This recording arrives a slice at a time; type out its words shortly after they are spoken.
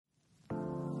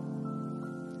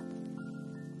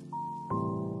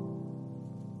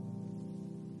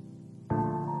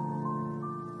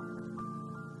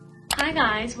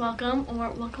Hi guys,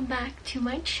 welcome back to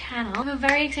my channel. I have a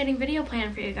very exciting video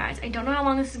planned for you guys. I don't know how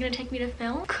long this is going to take me to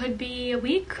film. Could be a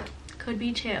week, could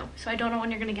be two. So I don't know when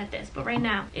you're going to get this, but right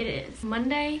now it is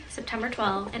Monday, September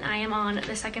 12th, and I am on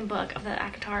the second book of the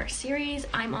acotar series.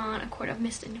 I'm on A Court of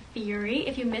Mist and Fury.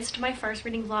 If you missed my first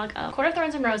reading vlog of Court of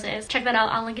Thorns and Roses, check that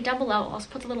out. I'll link it down below. I'll also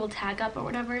put the little tag up or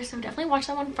whatever, so definitely watch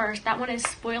that one first. That one is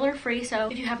spoiler free, so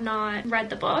if you have not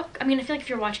read the book, I mean, I feel like if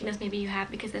you're watching this, maybe you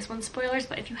have because this one's spoilers,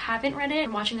 but if you haven't read it,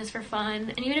 I'm watching this for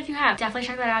fun, and even if you have, definitely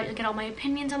check that out. You'll get all my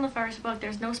opinions on the first book.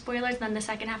 There's no spoilers, and then the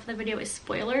second half of the video is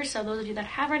spoilers, so those of you that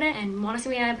have read it and want to see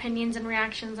my opinions and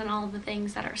reactions and all of the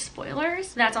things that are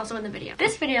spoilers, that's also in the video.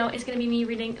 This video is going to be me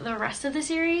reading the rest of the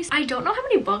series. I don't know how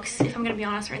many books, if I'm going to be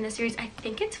honest, are in this series. I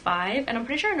think it's 5, and I'm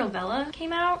pretty sure a novella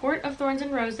came out. Court of Thorns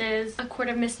and Roses, A Court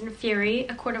of Mist and Fury,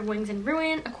 A Court of Wings and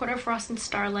Ruin, A Court of Frost and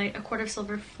Starlight, A Court of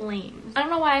Silver Flames. I don't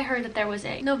know why I heard that there was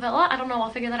a novella. I don't know. I'll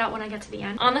figure that out when I get to the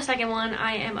end. On the second one,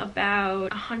 I am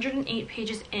about 108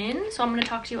 pages in, so I'm going to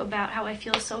talk to you about how I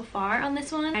feel so far on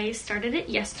this one. I started it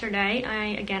yesterday.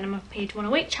 Again, I'm on page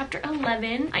 108, chapter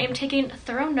 11. I am taking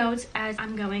thorough notes as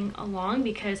I'm going along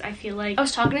because I feel like I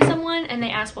was talking to someone and they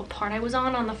asked what part I was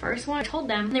on the first one. I told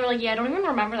them and they were like, yeah, I don't even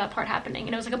remember that part happening,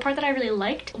 and it was like a part that I really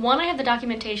liked. One, I have the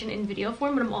documentation in video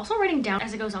form, but I'm also writing down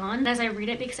as it goes on and as I read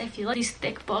it, because I feel like these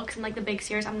thick books and like the big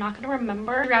series, I'm not going to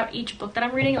remember throughout each book that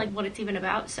I'm reading like what it's even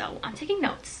about, so I'm taking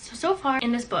notes. So far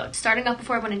in this book, starting off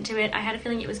before I went into it, I had a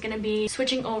feeling it was going to be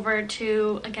switching over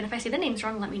to, again, if I say the names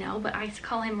wrong, let me know, but I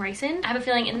call him Ryson. I have a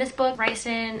feeling in this book,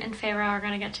 Ryson and Feyre are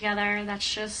gonna get together.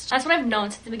 That's what I've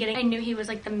known since the beginning. I knew he was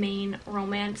like the main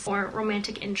romance or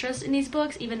romantic interest in these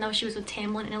books, even though she was with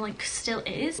Tamlin and it like still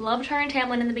is. Loved her and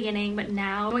Tamlin in the beginning, but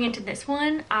now going into this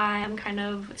one, I am kind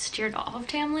of steered off of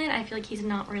Tamlin. I feel like he's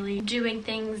not really doing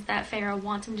things that Feyre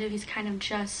wants him to do. He's kind of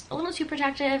just a little too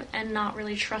protective and not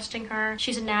really trusting her.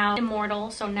 She's now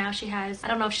immortal, so now she has, I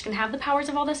don't know if she's gonna have the powers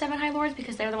of all the 7 High Lords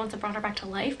because they're the ones that brought her back to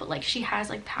life, but like she has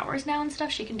like powers now and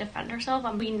stuff. She can defend herself.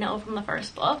 We know from the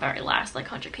first book, very last like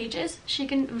 100 pages, she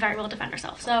can very well defend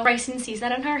herself. So Bryson sees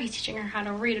that in her. He's teaching her how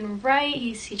to read and write.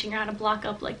 He's teaching her how to block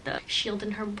up like the shield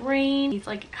in her brain. He's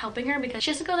like helping her because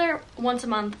she has to go there once a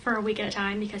month for a week at a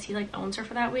time because he like owns her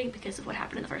for that week because of what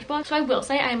happened in the first book. So I will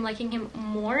say I'm liking him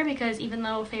more because even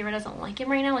though Feyre doesn't like him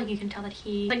right now, like you can tell that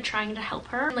he's like trying to help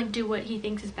her and like do what he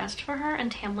thinks is best for her,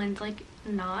 and Tamlin's like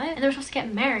not, and they're supposed to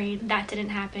get married. That didn't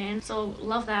happen, so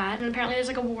love that. And apparently there's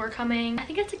like a war coming. I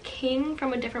think it's a king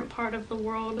from a different part of the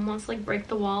world and wants to like break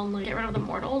the wall and like get rid of the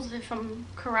mortals, if I'm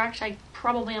correct. I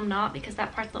probably am not because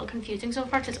that part's a little confusing so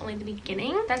far because it's only the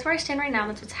beginning. That's where I stand right now.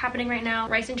 That's what's happening right now.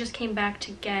 Ryson just came back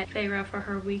to get Feyre for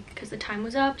her week because the time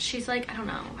was up. She's like, I don't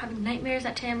know, having nightmares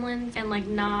at Tamlin's and like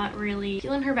not really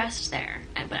feeling her best there,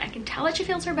 but I can tell that she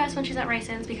feels her best when she's at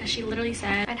Ryson's because she literally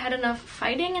said, I'd had enough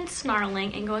fighting and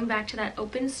snarling and going back to that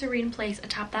open serene place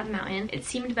atop that mountain. It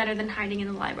seemed better than hiding in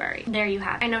the library. There you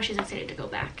have it. I know she's excited to go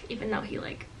back even though he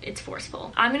like, it's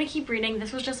forceful. I'm gonna keep reading.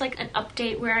 This was just like an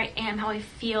update where I am, how I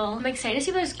feel. I'm excited to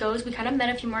see where this goes. We kind of met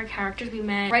a few more characters. We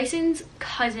met Ryson's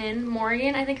cousin,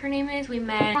 Morgan, I think her name is. We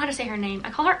met, I don't know how to say her name.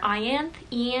 I call her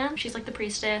Ian. She's like the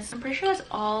priestess. I'm pretty sure that's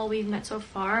all we've met so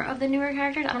far of the newer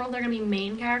characters. I don't know if they're gonna be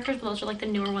main characters, but those are like the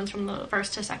newer ones from the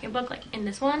first to second book, like in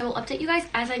this one. I will update you guys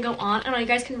as I go on. I don't know, you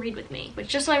guys can read with me, but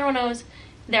just so everyone knows,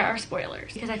 there are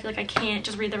spoilers because I feel like I can't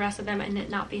just read the rest of them and it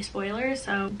not be spoilers,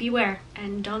 so beware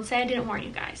and don't say I didn't warn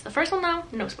you guys. The first one though,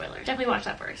 no spoilers. Definitely watch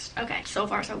that first. Okay, so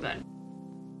far so good.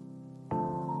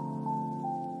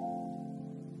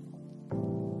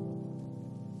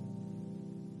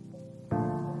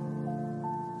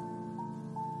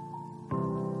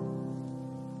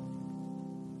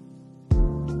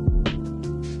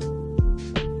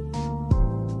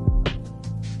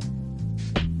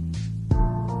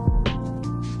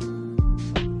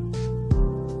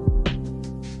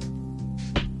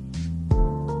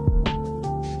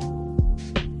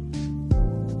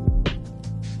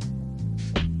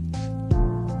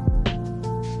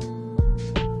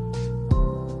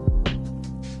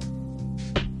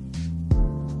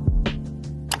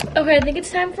 Okay, I think it's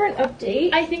time for an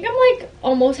update. I think I'm like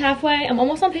almost halfway. I'm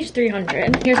almost on page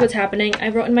 300. Here's what's happening. I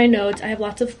wrote in my notes. I have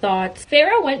lots of thoughts.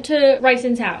 Feyre went to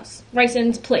Ryson's house,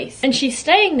 Ryson's place, and she's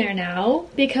staying there now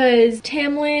because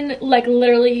Tamlin like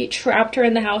literally trapped her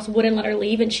in the house, wouldn't let her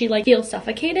leave, and she like feels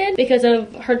suffocated because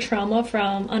of her trauma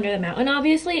from under the mountain,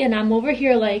 obviously. And I'm over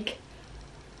here like,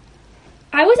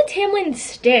 I was a Tamlin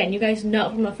stan, you guys know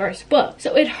from the first book.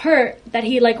 So it hurt that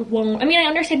he like won't, I mean, I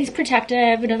understand he's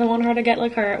protective, he doesn't want her to get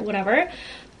like hurt, whatever.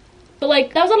 But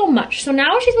like, that was a little much. So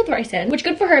now she's with Ryson, which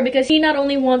good for her because he not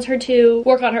only wants her to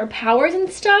work on her powers and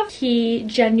stuff, he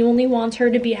genuinely wants her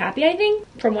to be happy, I think,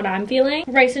 from what I'm feeling.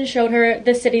 Ryson showed her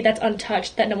the city that's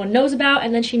untouched that no one knows about,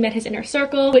 and then she met his inner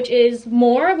circle, which is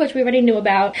more, which we already knew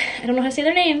about. I don't know how to say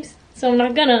their names, so I'm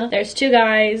not gonna. There's two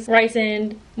guys,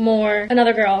 Ryson, Moore,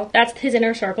 another girl. That's his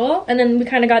inner circle. And then we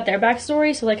kind of got their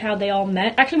backstory, so like how they all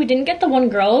met. Actually, we didn't get the one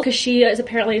girl because she is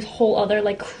apparently this whole other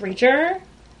like creature.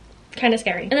 Kind of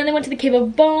scary. And then they went to the Cave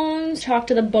of Bones, talked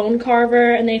to the bone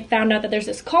carver, and they found out that there's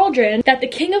this cauldron that the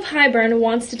King of Hybern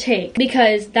wants to take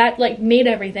because that like made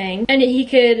everything, and he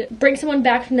could bring someone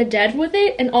back from the dead with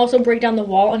it and also break down the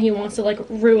wall, and he wants to like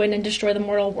ruin and destroy the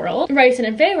mortal world. Ryson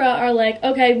and Feyre are like,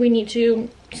 okay, we need to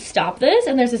stop this.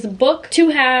 And there's this book, two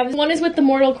halves. One is with the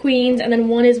mortal queens, and then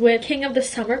one is with King of the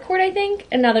Summer Court, I think.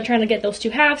 And now they're trying to get those two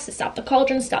halves to stop the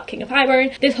cauldron, stop King of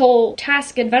Hybern. This whole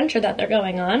task adventure that they're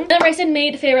going on. Then Ryson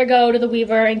made Feyre go to the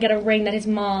Weaver and get a ring that it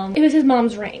was his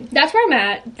mom's ring. That's where I'm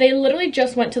at. They literally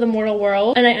just went to the mortal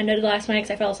world, and I ended it last night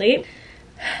because I fell asleep.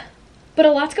 But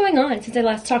a lot's going on since I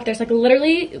last talked. There's like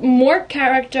literally more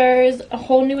characters, a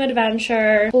whole new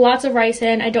adventure, lots of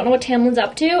Ryson. I don't know what Tamlin's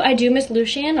up to. I do miss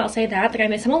Lucien, I'll say that. Like, I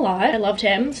miss him a lot. I loved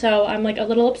him, so I'm like a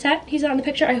little upset he's not in the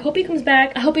picture. I hope he comes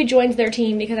back. I hope he joins their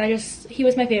team because he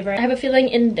was my favorite. I have a feeling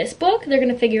in this book they're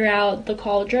gonna figure out the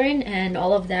cauldron and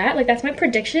all of that. Like, that's my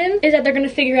prediction, is that they're gonna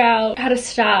figure out how to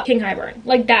stop King Hybern.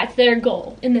 Like, that's their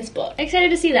goal in this book. Excited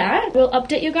to see that. We'll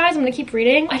update you guys. I'm gonna keep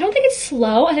reading. I don't think it's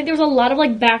slow. I think there was a lot of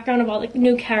like background of all like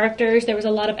new characters. There was a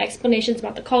lot of explanations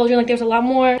about the cauldron. Like, there's a lot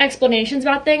more explanations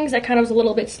about things that kind of was a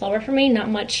little bit slower for me. Not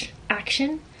much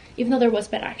action, even though there was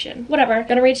bit action. Whatever.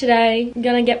 Gonna read today.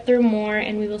 Gonna get through more,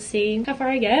 and we will see how far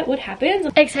I get, what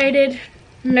happens. Excited,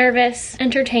 nervous,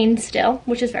 entertained still,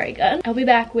 which is very good. I'll be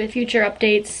back with future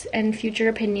updates and future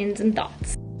opinions and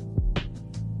thoughts.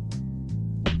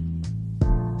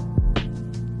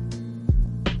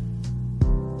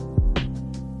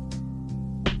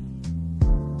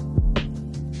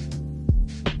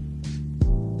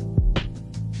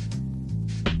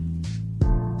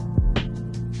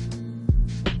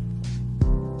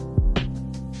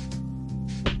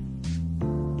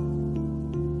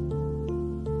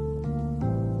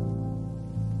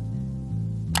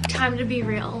 Time to be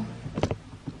real.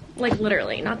 Like,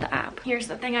 literally, not the app. Here's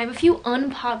the thing, I have a few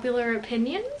unpopular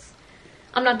opinions.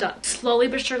 I'm not done. Slowly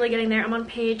but surely getting there. I'm on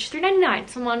page 399,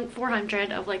 so I'm on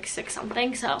 400 of like 6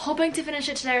 something, so hoping to finish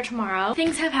it today or tomorrow.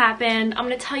 Things have happened. I'm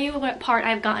gonna tell you what part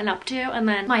I've gotten up to and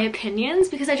then my opinions,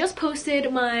 because I just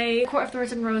posted my Court of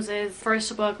Thorns and Roses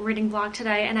first book reading vlog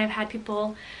today, and I've had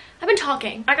people I've been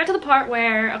talking. I got to the part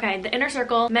where, okay, the inner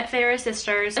circle met Feyre's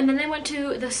sisters, and then they went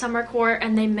to the summer court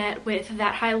and they met with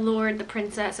that High Lord, the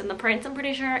princess, and the prince, I'm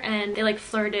pretty sure, and they like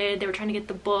flirted. They were trying to get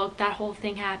the book. That whole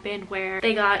thing happened where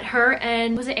they got her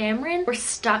and, was it Amryn? Were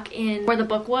stuck in where the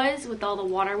book was with all the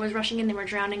water was rushing in. They were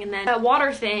drowning, and then that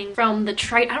water thing from the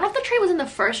trade, I don't know if the trade was in the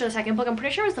first or the second book. I'm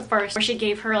pretty sure it was the first, where she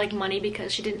gave her like money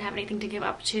because she didn't have anything to give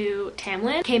up to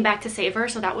Tamlin. Came back to save her,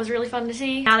 so that was really fun to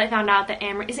see. Now they found out that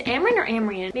Amryn, is it Amryn or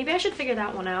Amrian? Maybe I should figure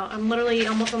that one out. I'm literally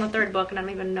almost on the 3rd book and I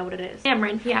don't even know what it is.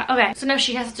 Amryn, yeah, okay. So now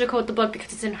she has to decode the book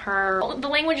because it's in her, the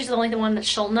language is the only one that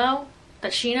she'll know,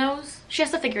 that she knows. She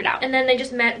has to figure it out. And then they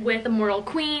just met with the mortal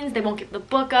queens. They won't give the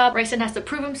book up. Ryson has to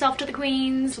prove himself to the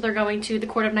queens, so they're going to the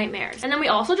Court of Nightmares. And then we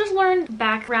also just learned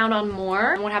background on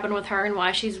Moore and what happened with her and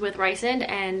why she's with Ryson,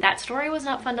 and that story was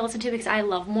not fun to listen to because I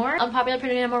love Moore. Unpopular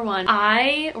opinion number 1.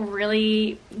 I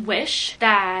really wish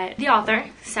that the author,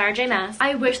 Sarah J. Maas,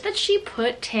 I wish that she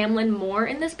put Tamlin more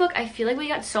in this book. I feel like we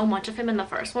got so much of him in the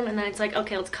first one, and then it's like,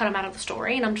 okay, let's cut him out of the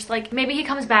story. And I'm just like, maybe he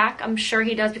comes back. I'm sure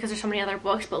he does because there's so many other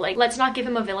books, but like, let's not give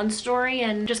him a villain story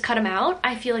and just cut him out.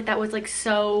 I feel like that was like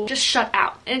so just shut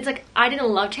out. And it's like, I didn't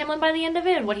love Tamlin by the end of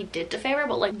it and what he did to Feyre,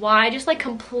 but like, why just like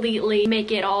completely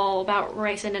make it all about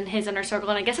Ryson and his inner circle?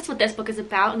 And I guess that's what this book is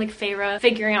about, and like Feyre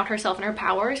figuring out herself and her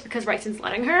powers because Ryson's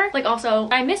letting her. Like, also,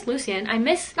 I miss Lucien. I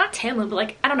miss, not Tamlin, but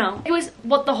like, I don't know. It was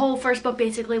what the whole first book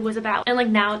basically was about. And like,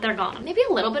 now they're gone. Maybe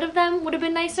a little bit of them would have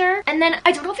been nicer. And then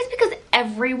I don't know if it's because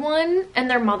everyone and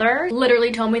their mother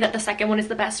literally told me that the second one is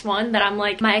the best one, that I'm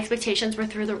like, my expectations were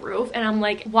through the roof, and I'm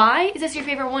like, why is this your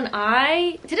favorite one?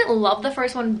 I didn't love the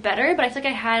first one better, but I feel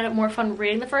like I had more fun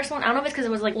reading the first one. I don't know if it's because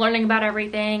it was like learning about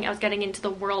everything, I was getting into the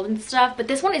world and stuff, but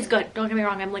this one is good. Don't get me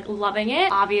wrong, I'm like loving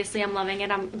it. Obviously I'm loving it.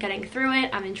 I'm getting through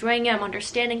it. I'm enjoying it. I'm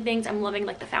understanding things. I'm loving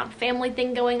like the found family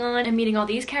thing going on and meeting all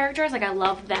these characters. Like, I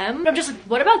love them. But I'm just like,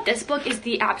 what about this book is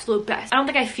the absolute best? I don't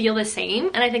think I feel the same,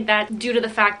 and I think that due to the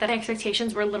fact that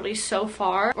expectations were literally so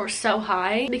far or so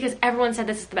high because everyone said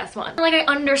this is the best one. And like, I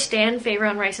understand when Feyre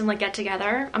and Rhysand like get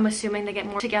together, I'm assuming they get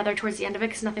more together towards the end of it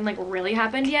because nothing like really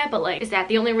happened yet, but like, is that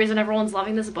the only reason everyone's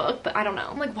loving this book? But I don't know.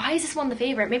 I'm like, why is this one the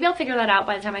favorite? Maybe I'll figure that out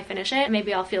by the time I finish it.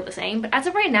 Maybe I'll feel the same, but as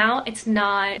of right now, it's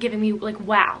not giving me like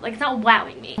wow. Like, it's not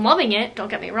wowing me. I'm loving it, don't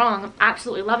get me wrong, I'm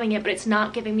absolutely loving it, but it's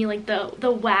not giving me like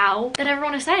the wow that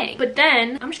everyone is saying. But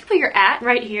then I'm just gonna put your at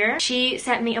right here. She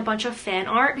sent me a bunch of fan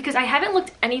art because I haven't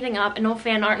looked anything up, and no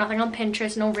fan art, nothing on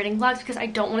Pinterest, no reading blogs, because I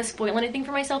don't want to spoil anything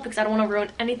for myself because I don't want to ruin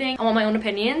anything. I want my own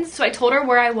opinions. So I told her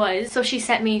where I was, so she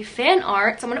sent me fan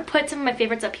art. So I'm gonna put some of my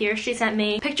favorites up here. She sent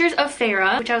me pictures of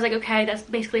Feyre, which I was like, okay, that's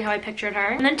basically how I pictured her.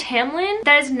 And then Tamlin,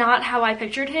 that is not how I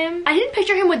pictured him. I didn't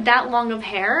picture him with that long of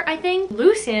hair, I think.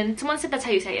 Lucien, someone said that's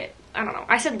how you say it. I don't know.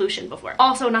 I said Lucian before.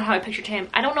 Also not how I pictured him.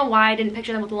 I don't know why I didn't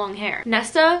picture them with long hair.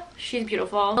 Nesta, she's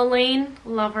beautiful. Elaine,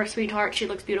 love her, sweetheart. She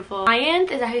looks beautiful.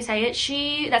 Ianthe, is that how you say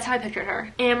it? That's how I pictured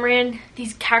her. Amryn,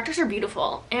 these characters are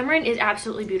beautiful. Amryn is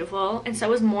absolutely beautiful, and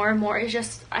so is Mor. Mor is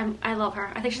just, I love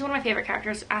her. I think she's one of my favorite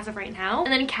characters as of right now.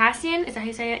 And then Cassian, is that how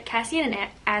you say it? Cassian and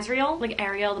Azriel, like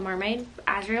Ariel the mermaid.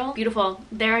 Azriel, beautiful.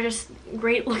 They're just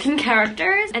great looking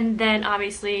characters. And then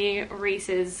obviously Rhys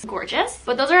is gorgeous.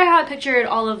 But those are how I pictured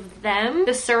all of them.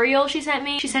 The Suriel she sent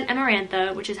me, she sent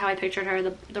Amarantha, which is how I pictured her,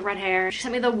 the red hair. She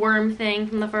sent me the worm thing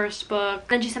from the first book.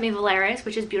 Then she sent me Valeris,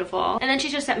 which is beautiful. And then she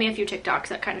just sent me a few TikToks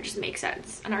that kind of just make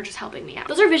sense and are just helping me out.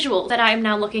 Those are visuals that I'm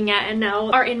now looking at and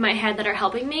now are in my head that are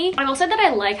helping me. I will say that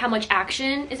I like how much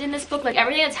action is in this book. Like,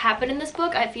 everything that's happened in this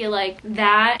book, I feel like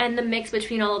that and the mix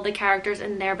between all of the characters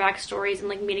and their backstories and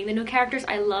like meeting the new characters.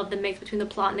 I love the mix between the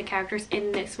plot and the characters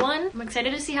in this one. I'm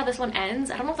excited to see how this one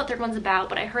ends. I don't know what the third one's about,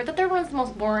 but I heard that the third one's the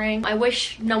most boring. I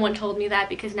wish no one told me that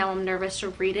because now I'm nervous to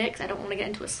read it because I don't want to get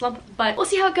into a slump, but we'll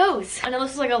see how it goes. I know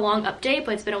this is like a long update,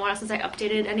 but it's been a while since I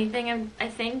updated anything. I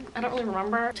think I don't really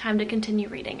remember. Time to continue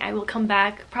reading. I will come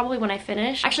back probably when I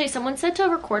finish. Actually, someone said to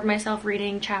record myself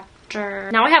reading chapter.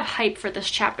 Now I have hype for this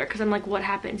chapter because I'm like, what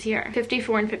happens here?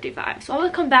 54 and 55. So I will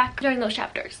come back during those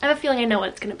chapters. I have a feeling I know what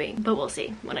it's gonna be, but we'll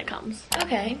see when it comes.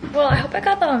 Okay, well, I hope I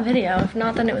got that on video. If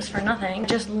not, then it was for nothing. I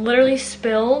just literally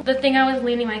spilled the thing I was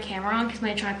leaning my camera on because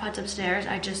my tripod's upstairs.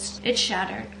 It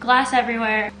shattered. Glass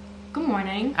everywhere. Good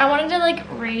morning. I wanted to like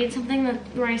read something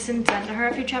that Rhysand said to her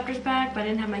a few chapters back, but I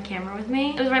didn't have my camera with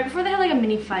me. It was right before they had like a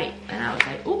mini fight, and I was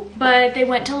like, ooh. But they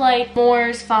went to like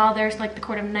Mor's father's, like the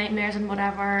Court of Nightmares and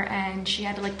whatever, and she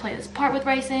had to like play this part with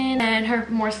Rhysand, and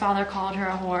Mor's father called her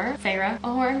a whore, Feyre, a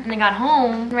whore. And they got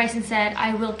home, and Rhysand said,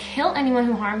 I will kill anyone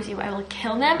who harms you. I will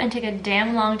kill them and take a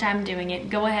damn long time doing it.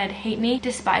 Go ahead, hate me,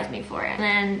 despise me for it. And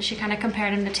then she kind of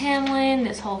compared him to Tamlin,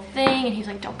 this whole thing, and he's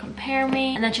like, don't compare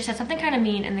me. And then she said something kind of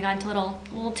mean, and they got into a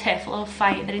little tiff, a little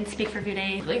fight. They didn't speak for a few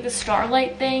days. Like the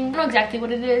starlight thing. I don't know exactly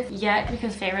what it is yet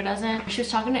because Feyre doesn't. She was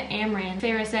talking to Amryn.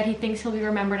 Feyre said he thinks he'll be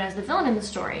remembered as the villain in the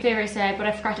story. Feyre said, but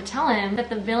I forgot to tell him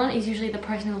that the villain is usually the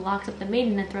person who locks up the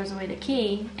maiden and throws away the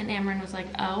key. And Amryn was like,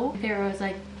 oh. Feyre was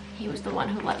like, he was the one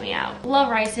who let me out. Love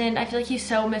Rhysand. I feel like he's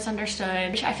so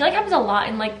misunderstood, which I feel like happens a lot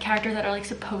in like characters that are like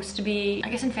supposed to be, I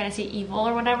guess in fantasy, evil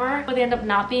or whatever, but they end up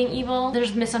not being evil. They're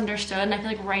just misunderstood. And I feel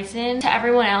like Rhysand, to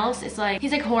everyone else, it's like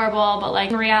he's like horrible, but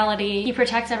like in reality, he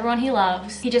protects everyone he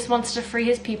loves. He just wants to free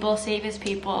his people, save his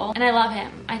people, and I love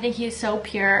him. I think he is so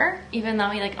pure, even though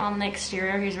he like on the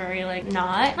exterior he's very like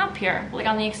not pure. Like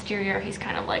on the exterior he's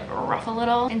kind of like rough a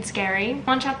little and scary.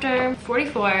 On chapter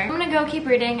 44, I'm gonna go keep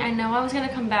reading. I know I was gonna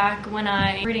come back when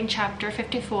I'm reading chapter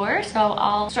 54, so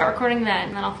I'll start recording then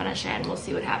and then I'll finish it and we'll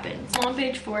see what happens. On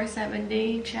page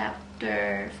 470, chapter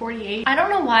 48. I don't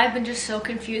know why I've been just so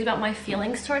confused about my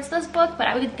feelings towards this book, but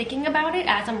I've been thinking about it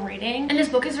as I'm reading, and this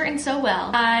book is written so well.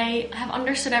 I have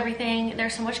understood everything.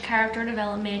 There's so much character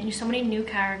development, there's so many new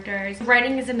characters. The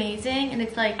writing is amazing, and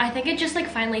it's like, I think it just like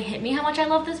finally hit me how much I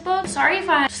love this book. Sorry if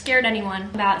I scared anyone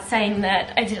about saying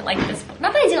that I didn't like this book.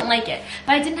 Not that I didn't like it,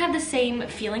 but I didn't have the same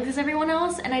feelings as everyone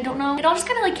else, and I don't know, it all just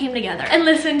kind of like came together. And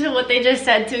listen to what they just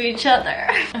said to each other.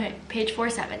 Okay, page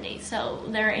 470. So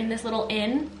they're in this little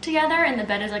inn together, and the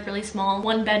bed is like really small.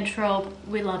 One bed trope,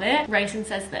 we love it. Rhysand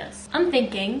says this. I'm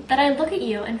thinking that I look at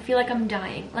you and feel like I'm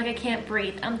dying, like I can't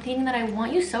breathe. I'm thinking that I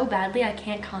want you so badly I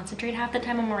can't concentrate half the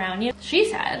time I'm around you. She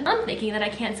said, I'm thinking that I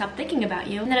can't stop thinking about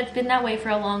you and that it's been that way for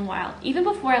a long while, even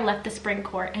before I left the spring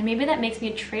court, and maybe that makes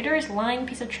me a traitorous, lying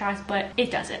piece of trash, but it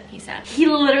doesn't, he said. He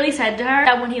literally said to her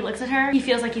that when he looks at her, he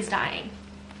feels like he's dying.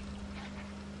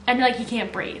 And like he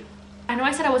can't breathe. I know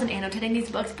I said I wasn't annotating these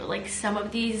books, but like some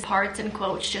of these parts and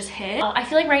quotes just hit. I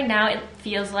feel like right now it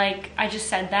feels like I just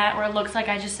said that, or it looks like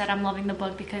I just said I'm loving the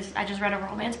book because I just read a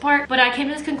romance part. But I came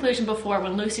to this conclusion before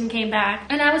when Lucien came back,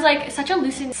 and I was like such a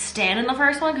Lucien stan in the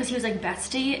first one because he was like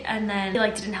bestie, and then he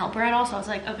like didn't help her at all. So I was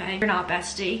like, okay, you're not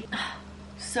bestie.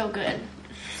 So good.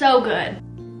 So good.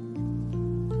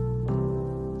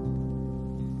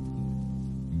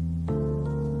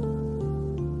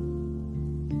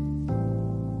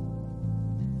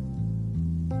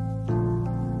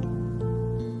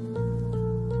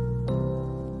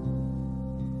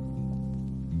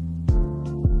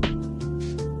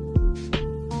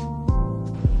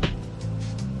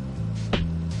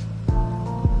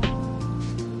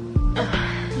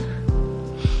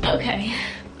 Okay,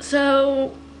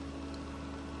 so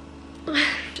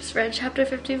just read chapter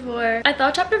 54. I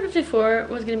thought chapter 54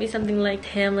 was gonna be something like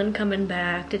Tamlin coming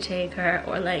back to take her,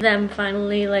 or like them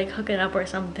finally like hooking up or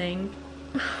something.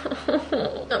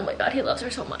 Oh my god, he loves her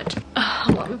so much.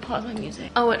 Hold on, let me pause my music.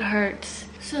 Oh, it hurts.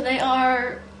 So they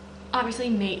are obviously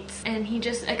mates, and he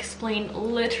just explained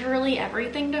literally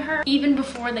everything to her. Even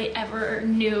before they ever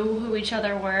knew who each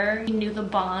other were, he knew the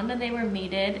bond and they were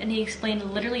mated, and he explained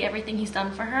literally everything he's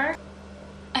done for her.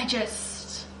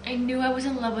 I knew I was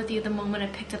in love with you the moment I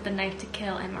picked up the knife to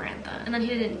kill Amarantha. And then he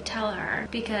didn't tell her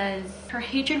because her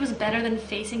hatred was better than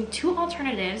facing two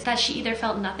alternatives: that she either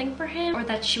felt nothing for him or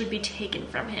that she would be taken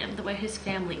from him the way his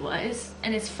family was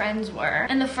and his friends were.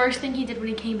 And the first thing he did when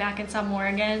he came back and saw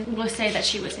Morrigan was say that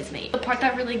she was his mate. The part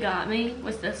that really got me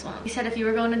was this one. He said, if you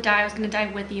were going to die, I was going to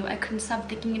die with you. I couldn't stop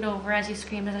thinking it over as you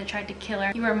screamed as I tried to kill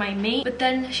her. You were my mate. But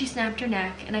then she snapped her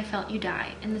neck and I felt you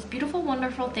die. And this beautiful,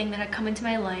 wonderful thing that had come into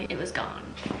my life, it was gone.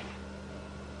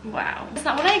 Wow, that's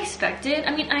not what I expected.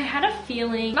 I mean, I had a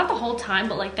feeling, not the whole time,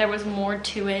 but like there was more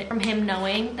to it from him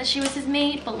knowing that she was his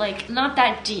mate, but like not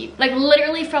that deep. Like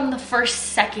literally from the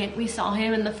first second we saw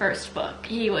him in the first book,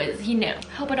 he knew.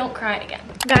 Hope I don't cry again.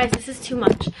 Guys, this is too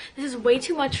much. This is way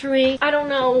too much for me. I don't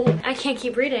know. I can't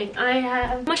keep reading.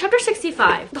 I'm on chapter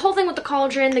 65. The whole thing with the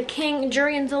cauldron, the king,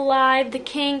 Jurian's alive, the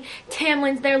king,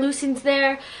 Tamlin's there, Lucian's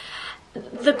there.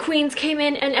 The queens came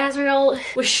in and Azriel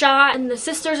was shot and the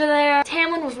sisters are there.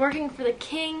 Tamlin was working for the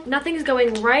king. Nothing's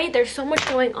going right. There's so much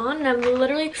going on and I'm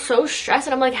literally so stressed,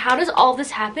 and I'm like, how does all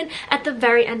this happen at the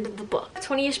very end of the book?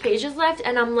 20-ish pages left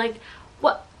and I'm like,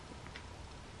 what?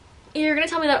 You're gonna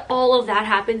tell me that all of that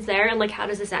happens there, and like how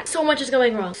does this end? So much is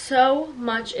going wrong. So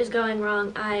much is going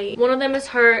wrong. One of them is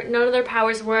hurt, none of their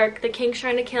powers work, the king's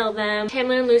trying to kill them,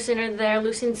 Tamlin and Lucien are there,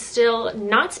 Lucien's still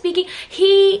not speaking.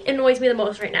 He annoys me the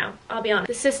most right now, I'll be honest.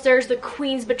 The sisters, the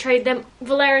queens betrayed them.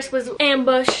 Valeris was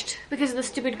ambushed because of the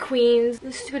stupid queens,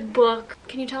 the stupid book.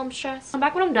 Can you tell I'm stressed? I'm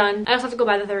back when I'm done. I also have to go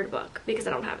buy the third book because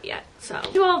I don't have it yet. So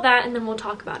do all of that and then we'll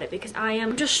talk about it because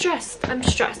I'm just stressed. I'm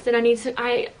stressed and I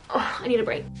need a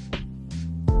break.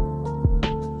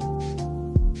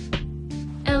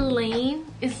 Elaine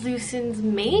is Lucien's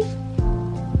mate.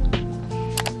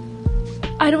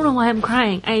 I don't know why I'm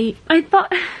crying. I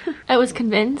thought I was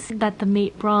convinced that the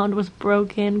mate bond was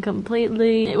broken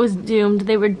completely. It was doomed.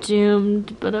 They were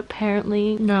doomed, but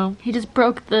apparently no. He just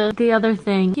broke the other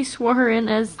thing. He swore her in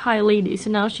as High Lady, so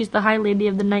now she's the High Lady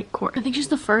of the Night Court. I think she's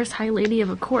the first High Lady of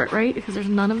a court, right? Because there's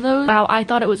none of those. Wow, I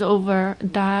thought it was over.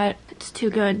 It's too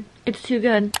good. It's too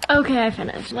good. Okay, I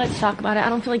finished. Let's talk about it. I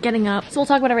don't feel like getting up, so we'll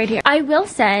talk about it right here. I will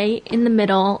say, in the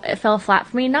middle, it fell flat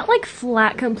for me. Not like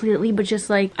flat completely, but just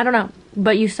like, I don't know.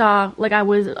 But you saw, like, I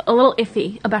was a little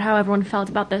iffy about how everyone felt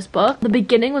about this book. The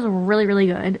beginning was really, really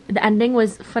good. The ending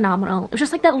was phenomenal. It was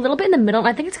just like that little bit in the middle. And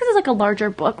I think it's because it's like a larger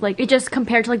book. Like, it just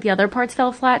compared to like the other parts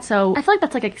fell flat. So I feel like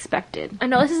that's like expected. I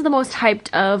know this is the most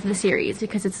hyped of the series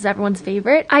because it's everyone's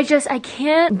favorite. I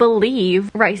can't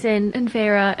believe Rhysand and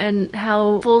Feyre and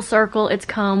how full circle it's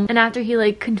come. And after he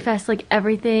like confessed like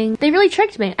everything, they really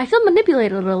tricked me. I feel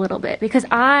manipulated a little bit because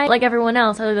I, like everyone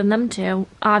else other than them two,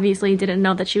 obviously didn't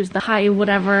know that she was the High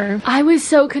whatever. I was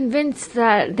so convinced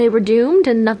that they were doomed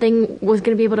and nothing was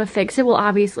gonna be able to fix it. Well,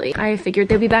 obviously I figured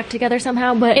they'd be back together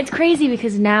somehow, but it's crazy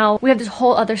because now we have this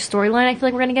whole other storyline I feel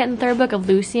like we're gonna get in the third book of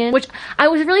Lucien, which I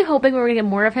was really hoping we were gonna get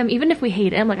more of him, even if we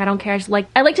hate him. Like, I don't care.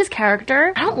 I liked his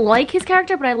character. I don't like his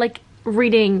character, but I like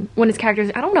reading when his characters,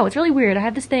 I don't know, it's really weird. I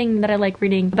have this thing that I like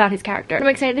reading about his character. I'm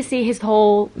excited to see his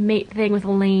whole mate thing with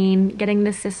Elaine, getting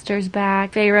the sisters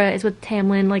back. Feyre is with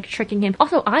Tamlin, like tricking him.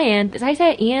 Also, Ianthe, did I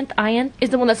say Ianthe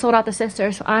is the one that sold out the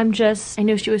sisters, so I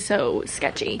knew she was so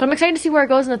sketchy. But I'm excited to see where it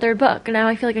goes in the third book. And now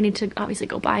I feel like I need to obviously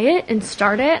go buy it and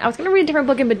start it. I was gonna read a different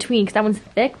book in between because that one's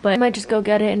thick, but I might just go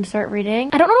get it and start reading.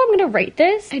 I don't know how I'm gonna rate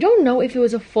this. I don't know if it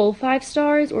was a full 5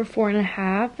 stars or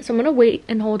 4.5, so I'm gonna wait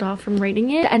and hold off from rating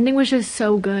it. The ending was just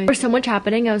so good. There's so much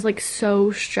happening. I was like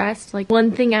so stressed, like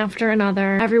one thing after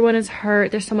another. Everyone is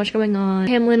hurt. There's so much going on.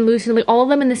 Tamlin, Lucien, like all of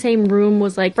them in the same room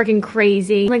was like freaking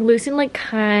crazy. Like Lucien like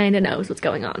kind of knows what's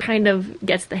going on. Kind of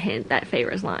gets the hint that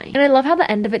Feyre's lying. And I love how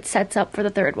the end of it sets up for the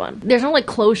third one. There's no like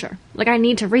closure. Like I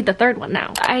need to read the third one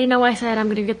now. I know I said I'm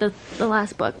gonna get the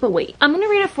last book, but wait. I'm gonna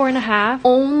read a 4.5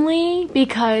 only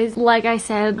because like I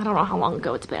said, I don't know how long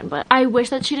ago it's been, but I wish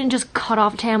that she didn't just cut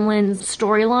off Tamlin's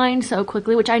storyline so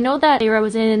quickly, which I know that Feyre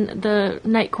was in the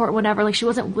night court, whatever, like she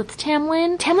wasn't with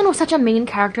Tamlin. Tamlin was such a main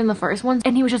character in the first one,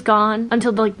 and he was just gone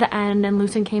until like the end, and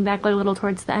Lucien came back like a little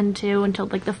towards the end too, until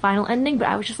like the final ending. But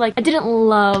I was just like, I didn't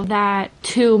love that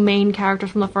two main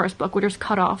characters from the first book were just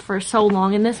cut off for so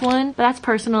long in this one. But that's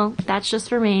personal. That's just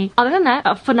for me. Other than that,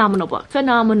 a phenomenal book.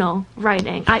 Phenomenal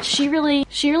writing. She really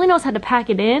knows how to pack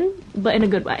it in, but in a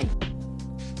good way.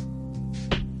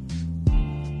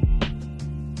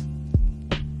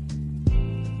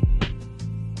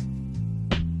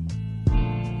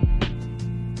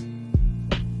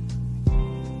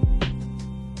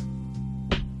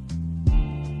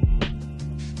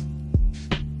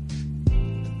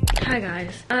 Hi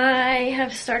guys, I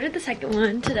have started the second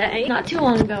one today. Not too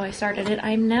long ago I started it.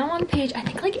 I'm now on page, I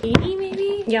think like 80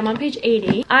 maybe? Yeah, I'm on page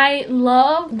 80. I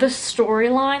love the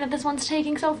storyline that this one's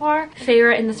taking so far.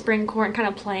 Feyre in the spring court kind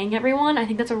of playing everyone. I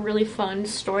think that's a really fun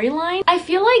storyline. I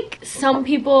feel like some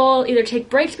people either take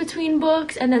breaks between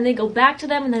books and then they go back to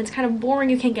them and then it's kind of boring,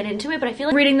 you can't get into it, but I feel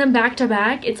like reading them back to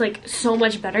back, it's like so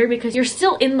much better because you're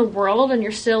still in the world and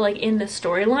you're still like in the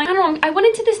storyline. I don't know, I went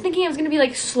into this thinking it was gonna be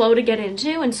like slow to get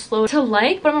into and slow to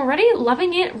like, but I'm already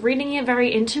loving it, reading it,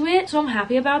 very into it, so I'm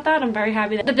happy about that. I'm very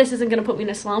happy that this isn't gonna put me in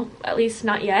a slump, at least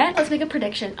not yet. Let's make a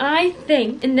prediction. I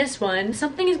think in this one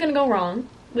something is gonna go wrong,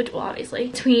 which, well, obviously,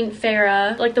 between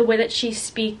Feyre, like the way that she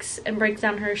speaks and breaks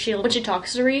down her shield when she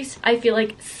talks to Rhys. I feel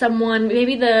like someone,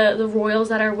 maybe the royals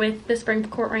that are with the spring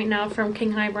court right now from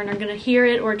King Hybern are gonna hear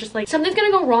it, or just like something's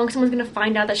gonna go wrong. Someone's gonna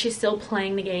find out that she's still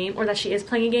playing the game, or that she is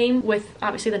playing a game with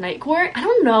obviously the night court. I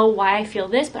don't know why I feel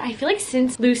this, but I feel like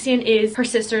since Lucien is her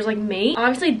sister's like mate,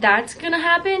 obviously that's gonna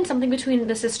happen, something between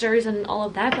the sisters and all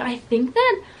of that. But I think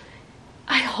that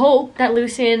I hope that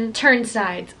Lucien turns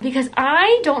sides, because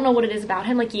I don't know what it is about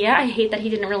him. Like, yeah, I hate that he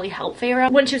didn't really help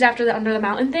Feyre when she was after the Under the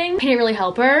Mountain thing. He didn't really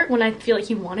help her when I feel like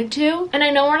he wanted to. And I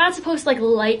know we're not supposed to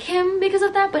like him because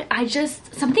of that, but I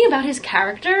just, something about his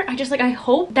character, I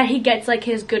hope that he gets like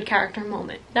his good character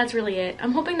moment. That's really it.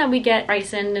 I'm hoping that we get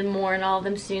Bryson and Moore and all of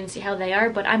them soon, see how they are,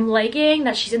 but I'm liking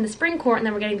that she's in the spring court and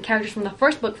then we're getting the characters from the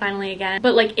first book finally again,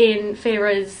 but like in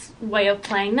Feyre's way of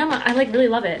playing them. I like really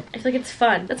love it. I feel like it's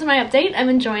fun. That's my update. I'm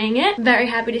enjoying it. Very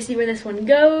happy to see where this one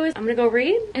goes. I'm gonna go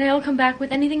read and I will come back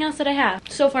with anything else that I have.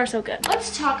 So far so good.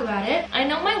 Let's talk about it. I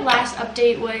know my last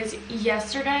update was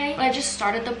yesterday. When I just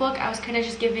started the book, I was kind of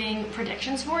just giving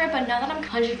predictions for it, but now that I'm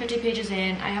 150 pages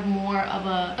in, I have more of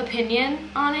a opinion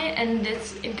on it, and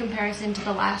this in comparison to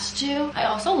the last two. I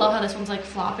also love how this one's like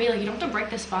floppy. Like, you don't have to break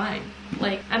the spine.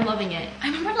 Like, I'm loving it. I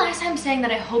remember last time saying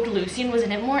that I hoped Lucien was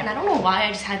in it more, and I don't know why,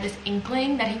 I just had this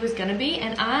inkling that he was gonna be,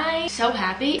 and I'm so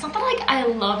happy. It's not that like I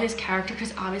love his character,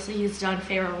 because obviously he's done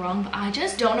Feyre wrong, but I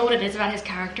just don't know what it is about his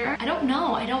character. I don't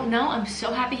know. I'm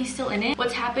so happy he's still in it.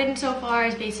 What's happened so far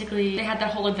is basically they had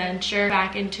that whole adventure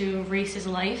back into Rhys's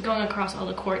life, going across all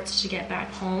the courts to get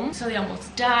back home. So they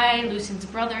almost died. Lucien's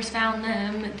brothers found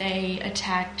them. They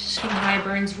attacked King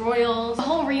Hybern's royals. The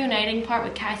whole reuniting part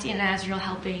with Cassie and Azriel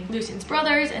helping Lucien's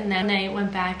brothers, and then they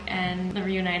went back and the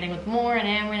reuniting with Moore and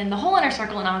Amryn and the whole inner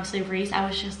circle, and obviously Rhys. I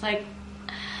was just like,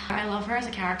 I love her as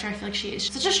a character. I feel like she is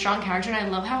such a strong character, and I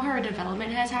love how her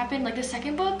development has happened. Like the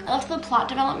second book, I love the plot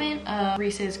development of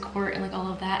Rhys's court and like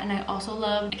all of that, and I also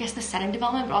love, I guess, the setting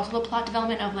development, but also the plot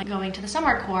development of like going to the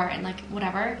summer court and like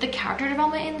whatever. The character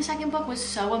development in the second book was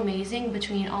so amazing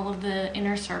between all of the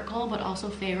inner circle, but also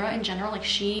Feyre in general. Like,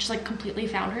 she just like completely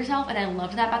found herself, and I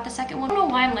loved that about the second one. I don't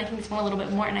know why I'm liking this one a little bit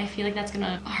more, and I feel like that's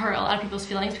gonna hurt a lot of people's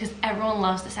feelings because everyone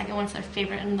loves the second one. It's their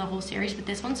favorite in the whole series, but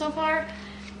this one so far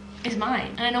is mine.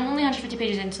 And I know I'm only 150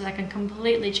 pages in, so that can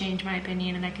completely change my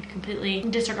opinion and I could completely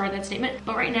disregard that statement.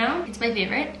 But right now, it's my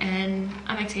favorite, and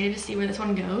I'm excited to see where this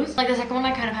one goes. Like the second one,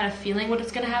 I kind of had a feeling what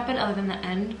it's gonna happen, other than the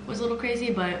end was a little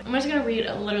crazy, but I'm just gonna read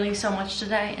literally so much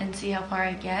today and see how far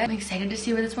I get. I'm excited to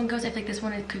see where this one goes. I feel like this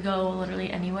one, it could go literally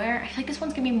anywhere. I feel like this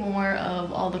one's gonna be more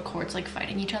of all the courts like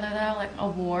fighting each other though, like a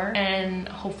war, and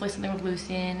hopefully something with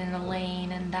Lucien and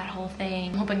Elaine and that whole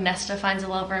thing. I'm hoping Nesta finds a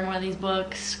lover in one of these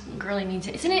books. Girlie needs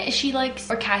it. Isn't it? Is she like,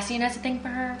 or Cassian has a thing for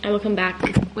her? I will come back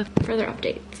with further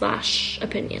update /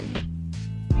 opinion.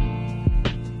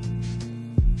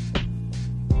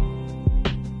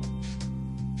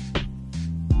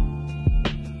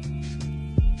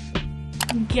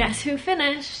 Guess who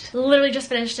finished? Literally just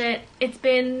finished it. It's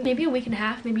been maybe a week and a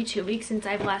half, maybe 2 weeks since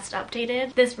I've last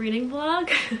updated this reading vlog.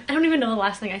 I don't even know the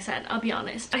last thing I said, I'll be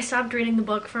honest. I stopped reading the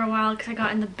book for a while because I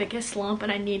got in the biggest slump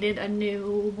and I needed a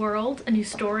new world, a new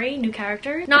story, new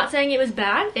characters. Not saying it was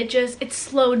bad, it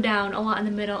slowed down a lot in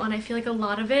the middle, and I feel like a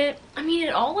lot of it, I mean,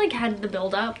 it all like had the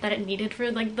build up that it needed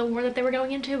for like the war that they were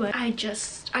going into, but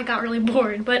I got really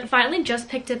bored. But finally just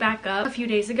picked it back up a few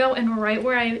days ago, and right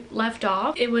where I left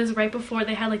off, it was right before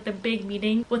they had like the big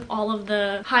meeting with all of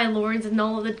the high lords and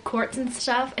all of the courts and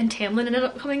stuff, and Tamlin ended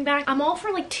up coming back. I'm all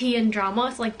for like tea and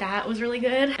drama, so like that was really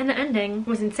good, and the ending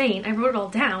was insane. I wrote it all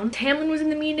down. Tamlin was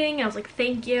in the meeting, I was like,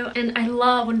 thank you. And I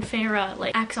love when Farah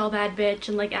like acts all bad bitch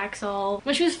and like acts all,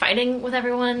 when she was fighting with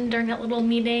everyone during that little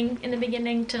meeting in the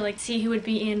beginning to like see who would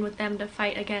be in with them to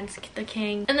fight against the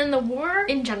king. And then the war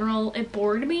in general, it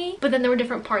bored me, but then there were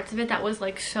different parts of it that was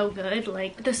like so good,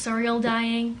 like the Suriel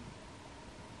dying.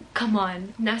 Come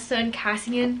on. Nesta and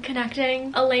Cassian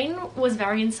connecting. Elaine was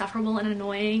very insufferable and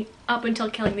annoying up until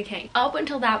killing the king. Up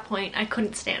until that point, I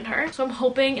couldn't stand her. So I'm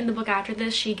hoping in the book after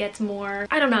this, she gets more,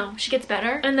 I don't know, she gets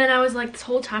better. And then I was like, this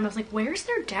whole time, I was like, where's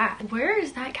their dad? Where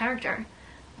is that character?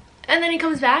 And then he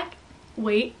comes back.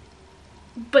 Wait.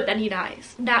 But then he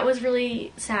dies. That was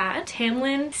really sad.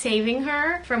 Tamlin saving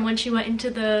her from when she went into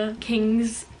the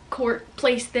king's court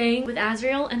place thing with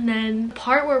Azriel, and then the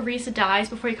part where Rhys dies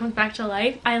before he comes back to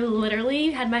life, I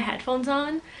literally had my headphones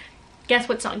on. Guess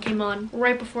what song came on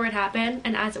right before it happened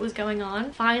and as it was going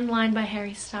on? Fine Line by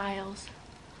Harry Styles.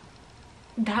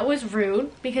 That was rude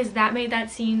because that made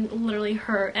that scene literally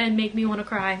hurt and make me want to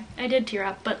cry. I did tear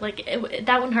up, but like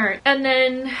that one hurt. And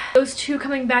then those two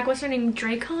coming back, what's her name?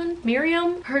 Dracon?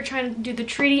 Miriam? Her trying to do the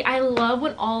treaty. I love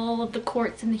when all of the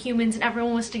courts and the humans and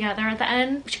everyone was together at the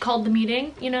end. She called the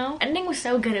meeting, you know? Ending was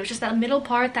so good. It was just that middle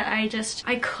part that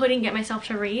I couldn't get myself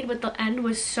to read, but the end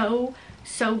was so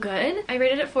good. I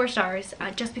rated it 4 stars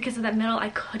just because of that middle. I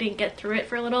couldn't get through it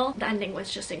for a little. The ending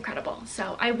was just incredible.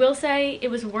 So I will say it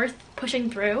was worth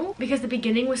pushing through because the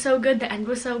beginning was so good, the end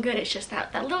was so good. It's just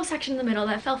that little section in the middle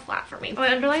that fell flat for me.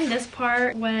 I underlined this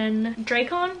part when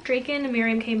Dracon and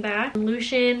Miriam came back.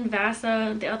 Lucian,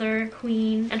 Vasa, the other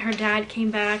queen, and her dad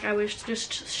came back. I was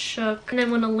just shook. And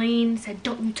then when Elaine said,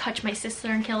 "Don't you touch my sister,"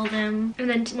 and killed him. And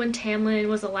then when Tamlin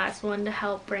was the last one to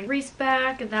help bring Rhys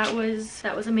back, that was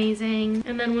amazing.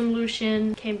 And then when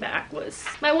Lucian came back was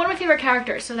one of my favorite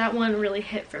characters, so that one really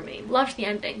hit for me. Loved the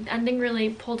ending. The ending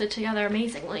really pulled it together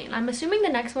amazingly. And I'm assuming the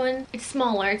next one, it's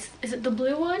smaller. Is it the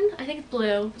blue one? I think it's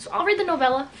blue. So I'll read the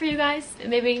novella for you guys.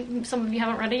 Maybe some of you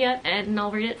haven't read it yet and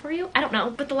I'll read it for you. I don't know.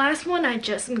 But the last one, I'm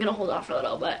gonna hold off for a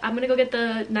little, but I'm gonna go get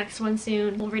the next one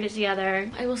soon. We'll read it together.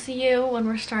 I will see you when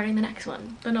we're starting the next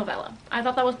one, the novella. I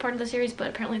thought that was part of the series, but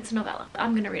apparently it's a novella.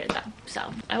 I'm gonna read it though.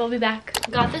 So I will be back.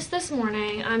 Got this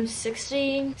morning. I'm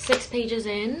 66 pages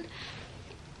in.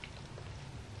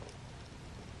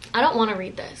 I don't want to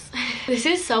read this. This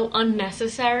is so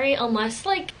unnecessary. Unless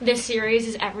like this series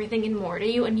is everything and more to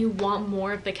you and you want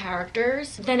more of the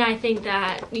characters, then I think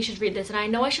that you should read this. And I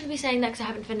know I shouldn't be saying that because I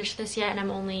haven't finished this yet and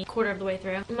I'm only a quarter of the way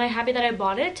through. Am I happy that I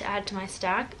bought it to add to my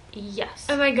stack? Yes.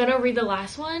 Am I gonna read the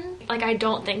last one? Like, I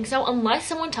don't think so, unless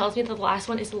someone tells me that the last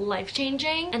one is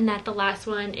life-changing and that the last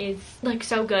one is like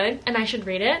so good and I should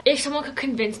read it. If someone could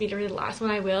convince me to read the last one,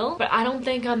 I will, but I don't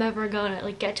think I'm ever gonna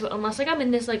like get to it unless like I'm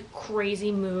in this like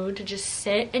crazy mood to just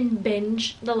sit and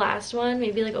binge the last one,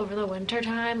 maybe like over the winter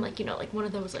time, like, you know, like one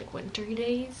of those like wintry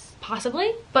days,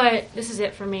 possibly. But this is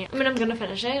it for me. I mean, I'm gonna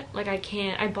finish it. Like,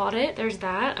 I bought it, there's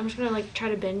that. I'm just gonna like try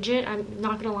to binge it. I'm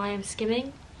not gonna lie, I'm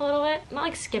skimming a little bit. Not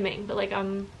like skimming, but like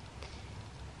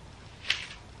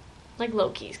like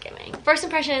low-key skimming. First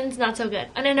impressions, not so good.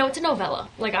 And I know it's a novella.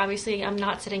 Like, obviously I'm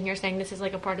not sitting here saying this is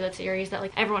like a part of that series that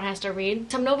like everyone has to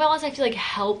read. Some novellas I feel like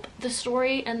help the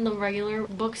story and the regular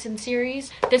books and series.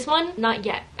 This one, not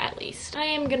yet, at least. I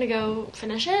am gonna go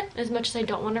finish it. As much as I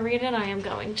don't want to read it, I am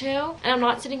going to. And I'm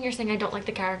not sitting here saying I don't like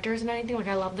the characters and anything. Like,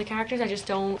 I love the characters. I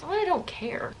don't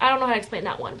care. I don't know how to explain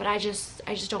that one, but I just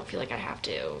don't feel like I have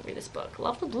to read this book.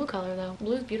 Love the blue color though.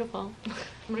 Blue is beautiful.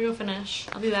 I'm gonna go finish.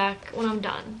 I'll be back when I'm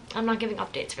done. I'm not giving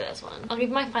updates for this one. I'll give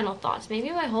my final thoughts. Maybe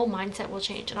my whole mindset will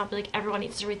change and I'll be like, everyone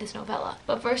needs to read this novella.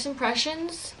 But first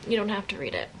impressions, you don't have to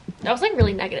read it. That was like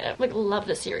really negative. Like, love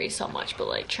the series so much, but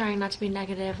like trying not to be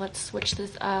negative. Let's switch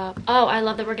this up. Oh, I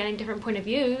love that we're getting different point of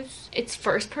views. It's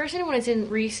first person when it's in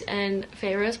Rhys and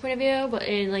Farah's point of view, but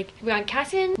in like we got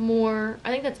Cassian more,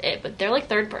 I think that's it, but they're like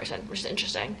third person, which is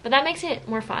interesting. But that makes it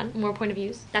more fun, more point of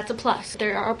views. That's a plus.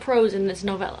 There are pros in this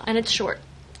novella and it's short,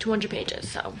 200 pages,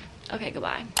 so Okay,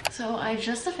 goodbye. So I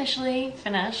just officially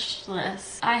finished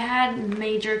this. I had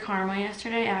major karma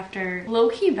yesterday after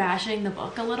low-key bashing the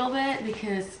book a little bit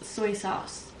because soy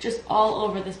sauce just all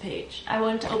over this page. I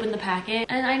went to open the packet,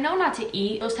 and I know not to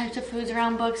eat those types of foods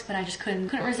around books, but I just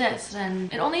couldn't resist,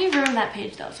 and it only ruined that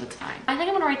page though, so it's fine. I think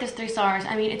I'm gonna rate this 3 stars.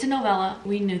 I mean, it's a novella.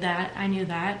 We knew that. I knew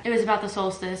that. It was about the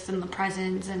solstice and the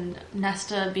presents and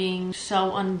Nesta being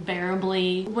so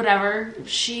unbearably whatever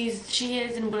she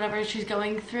is and whatever she's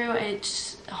going through.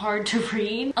 It's hard to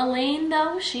read. Elaine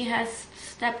though, she has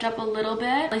stepped up a little bit.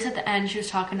 At least at the end, she was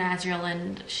talking to Azriel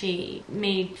and she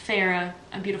made Farah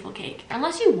a beautiful cake.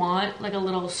 Unless you want like a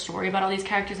little story about all these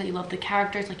characters, that you love the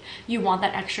characters, like you want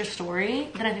that extra story,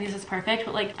 then I think this is perfect.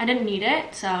 But like I didn't need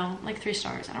it, so like 3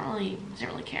 stars. I didn't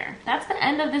really care. That's the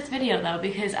end of this video though,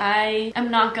 because I am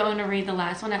not going to read the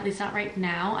last one, at least not right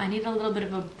now. I need a little bit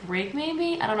of a break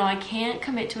maybe. I don't know. I can't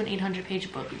commit to an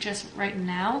 800-page book just right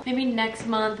now. Maybe next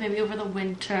month, maybe over the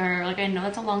winter. Like I know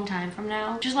that's a long time from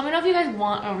now. Just let me know if you guys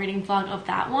want a reading vlog of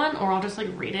that one, or I'll just like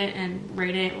read it and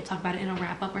rate it. We'll talk about it in a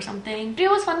wrap-up or something. The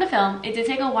video was fun to film. It did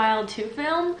take a while to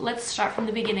film. Let's start from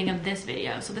the beginning of this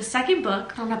video. So the second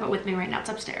book, I don't have it with me right now, it's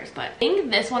upstairs, but I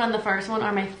think this one and the first one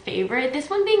are my favorite.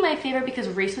 This one being my favorite because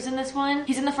Reese was in this one.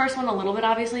 He's in the first one a little bit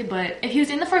obviously, but if he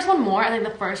was in the first one more, I think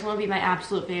the first one would be my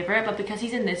absolute favorite. But because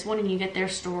he's in this one and you get their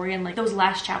story and like those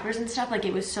last chapters and stuff, like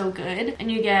it was so good. And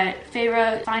you get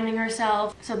Farah finding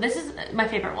herself. So this is my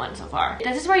favorite one so far.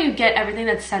 This is where you get everything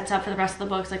that sets up for the rest of the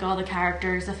books, like all the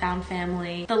characters, the found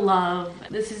family, the love.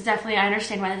 This is definitely, I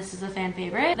understand why this is a fan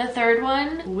favorite. The third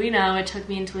one, we know it took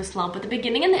me into a slump, but the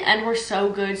beginning and the end were so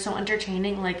good, so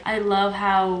entertaining. Like I love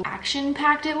how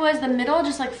action-packed it was. The middle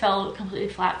just like fell completely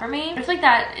flat for me. It's like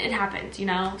that, it happens, you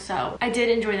know? So I did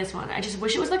enjoy this one. I just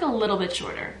wish it was like a little bit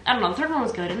shorter. I don't know, the third one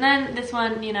was good. And then this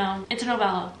one, you know, it's a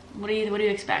novella. What do you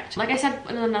expect? Like I said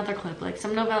in another clip, like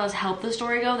some novellas help the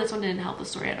story go. This one didn't help the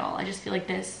story at all. I just feel like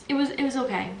this, it was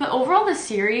okay. But overall the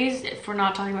series, if we're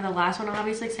not talking about the last one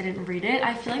obviously because I didn't read it,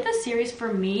 I feel like the series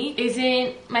for me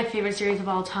isn't my favorite series of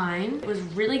all time. It was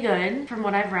really good from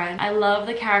what I've read. I love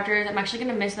the characters. I'm actually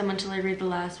gonna miss them until I read the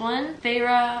last one.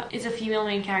 Farah is a female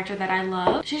main character that I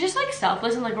love. She's just like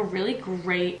selfless and like a really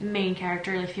great main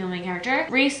character, like female main character.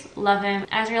 Reese, love him.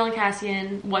 Azriel and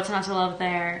Cassian, what's not to love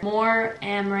there? More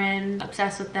Amrit,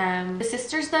 obsessed with them. The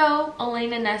sisters though,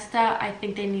 Elaine and Nesta, I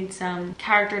think they need some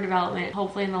character development.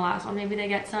 Hopefully in the last one maybe they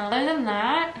get some. Other than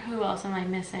that, who else am I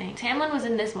missing? Tamlin was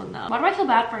in this one though. Why do I feel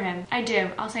bad for him? I do.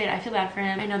 I'll say it. I feel bad for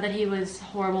him. I know that he was a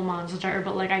horrible monster,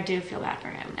 but like I do feel bad for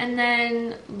him. And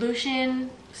then Lucian,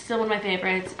 still one of my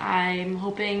favorites. I'm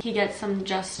hoping he gets some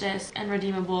justice and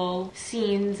redeemable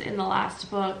scenes in the last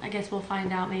book. I guess we'll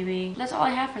find out maybe. That's all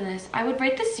I have for this. I would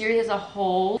rate this series as a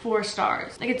whole 4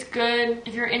 stars. Like it's good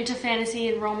if you're into fantasy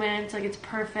and romance, like it's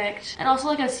perfect. And also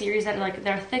like a series that like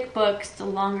they're thick books, it's a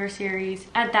longer series.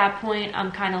 At that point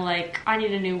I'm kind of like, I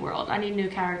need a new world. I need new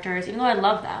characters, even though I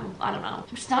love them. I don't know.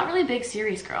 I'm just not really a big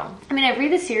series girl. I mean, I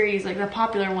read the series, like the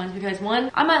popular ones, because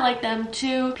 1, I might like them,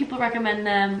 2, people recommend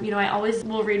them. You know, I always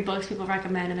will read books people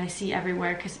recommend and I see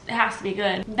everywhere because it has to be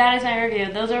good. That is my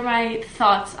review. Those are my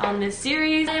thoughts on this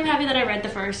series. I am happy that I read the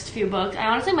first few books. I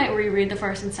honestly might reread the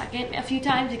first and second a few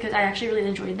times because I actually really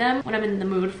enjoyed them when I'm in the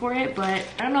mood for it, but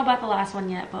I don't know about the last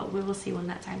one yet, but we will see when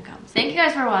that time comes. Thank you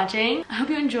guys for watching. I hope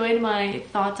you enjoyed my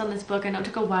thoughts on this book. I know it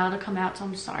took a while to come out, so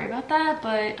I'm sorry about that,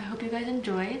 but I hope you guys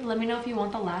enjoyed. Let me know if you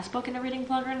want the last book in a reading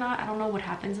vlog or not. I don't know what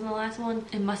happens in the last one.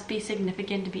 It must be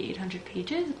significant to be 800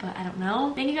 pages, but I don't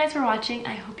know. Thank you guys for watching.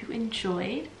 I hope you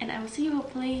enjoyed, and I will see you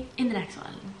hopefully in the next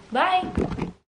one. Bye!